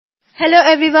Hello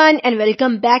everyone and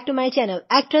welcome back to my channel.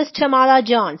 Actress Tamala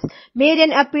Jones made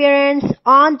an appearance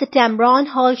on the Tamron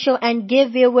Hall show and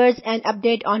gave viewers an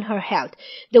update on her health.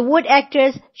 The Wood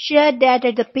actress shared that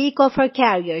at the peak of her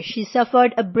career, she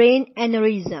suffered a brain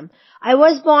aneurysm. "I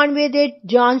was born with it,"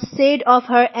 Jones said of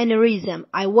her aneurysm.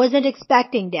 "I wasn't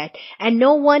expecting that, and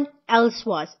no one else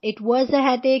was. It was a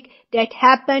headache that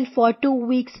happened for 2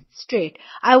 weeks straight.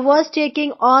 I was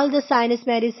taking all the sinus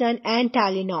medicine and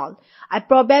Tylenol. I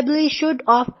probably should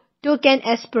have took an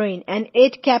aspirin and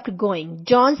it kept going,"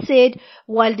 Jones said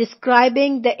while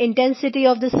describing the intensity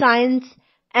of the signs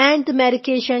and the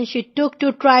medication she took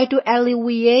to try to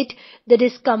alleviate the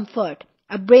discomfort.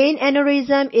 A brain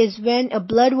aneurysm is when a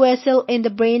blood vessel in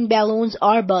the brain balloons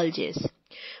or bulges.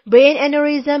 Brain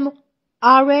aneurysms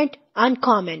aren't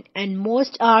uncommon and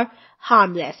most are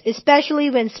harmless, especially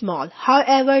when small.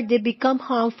 However, they become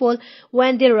harmful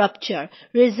when they rupture,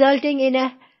 resulting in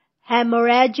a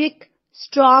hemorrhagic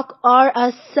stroke or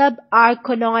a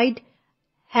subarachnoid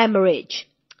hemorrhage.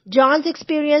 Jones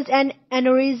experienced an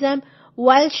aneurysm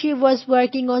while she was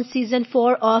working on season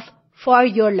 4 of For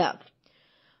Your Love.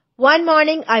 "One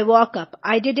morning I woke up.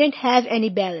 I didn't have any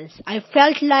balance. I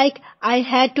felt like I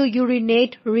had to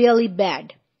urinate really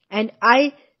bad, and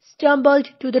I stumbled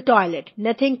to the toilet.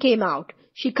 Nothing came out,"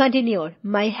 she continued.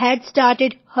 "My head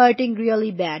started hurting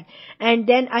really bad, and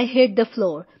then I hit the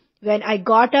floor. When I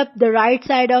got up, the right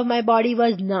side of my body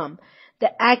was numb." The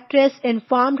actress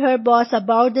informed her boss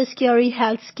about the scary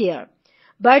health scare,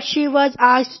 but she was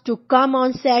asked to come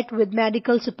on set with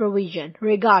medical supervision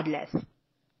regardless.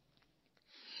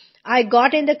 "I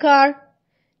got in the car,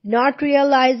 not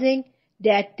realizing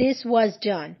that this was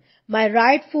done. My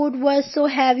right foot was so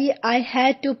heavy I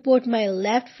had to put my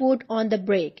left foot on the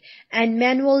brake and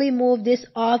manually move this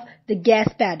off the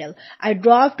gas pedal. I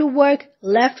drove to work,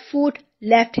 left foot,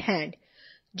 left hand,"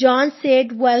 Jones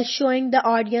said while showing the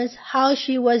audience how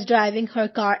she was driving her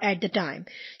car at the time.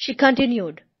 She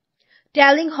continued,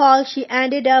 telling Hall she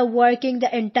ended up working the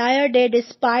entire day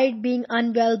despite being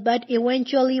unwell but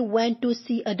eventually went to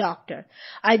see a doctor.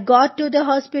 "I got to the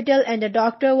hospital and the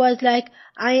doctor was like,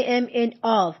 'I am in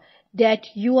awe that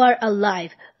you are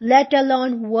alive, let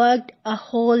alone worked a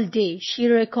whole day,'" she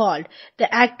recalled.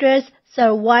 The actress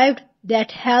survived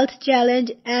that health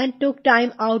challenge and took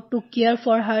time out to care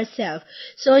for herself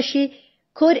so she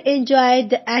could enjoy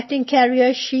the acting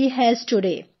career she has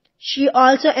today. She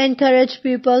also encouraged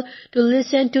people to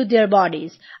listen to their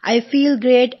bodies. "I feel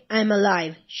great, I'm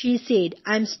alive," she said.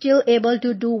 "I'm still able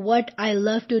to do what I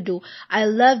love to do. I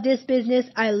love this business.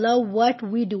 I love what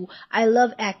we do. I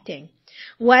love acting."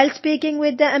 While speaking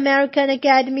with the American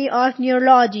Academy of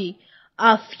Neurology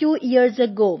a few years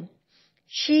ago,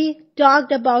 she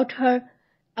talked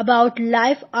about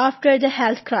life after the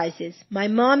health crisis. "My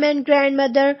mom and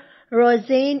grandmother,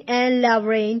 Roseanne and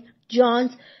Lorraine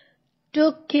Jones,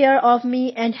 took care of me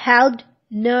and helped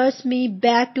nurse me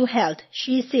back to health,"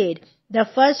 she said. "The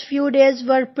first few days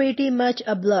were pretty much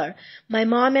a blur. My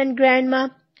mom and grandma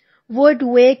would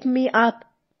wake me up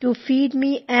to feed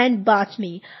me and bath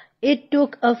me. It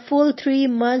took a full 3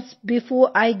 months before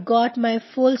I got my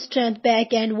full strength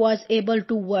back and was able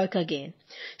to work again."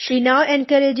 She now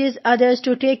encourages others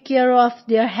to take care of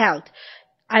their health.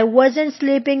 "I wasn't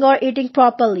sleeping or eating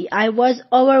properly. I was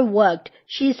overworked,"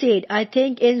 she said. "I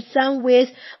think in some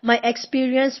ways my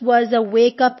experience was a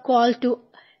wake-up call to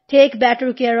take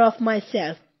better care of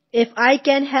myself. If I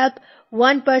can help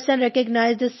one person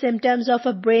recognize the symptoms of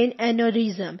a brain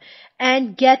aneurysm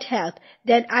and get help,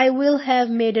 then I will have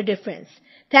made a difference."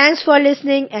 Thanks for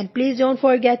listening and please don't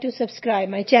forget to subscribe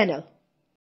my channel.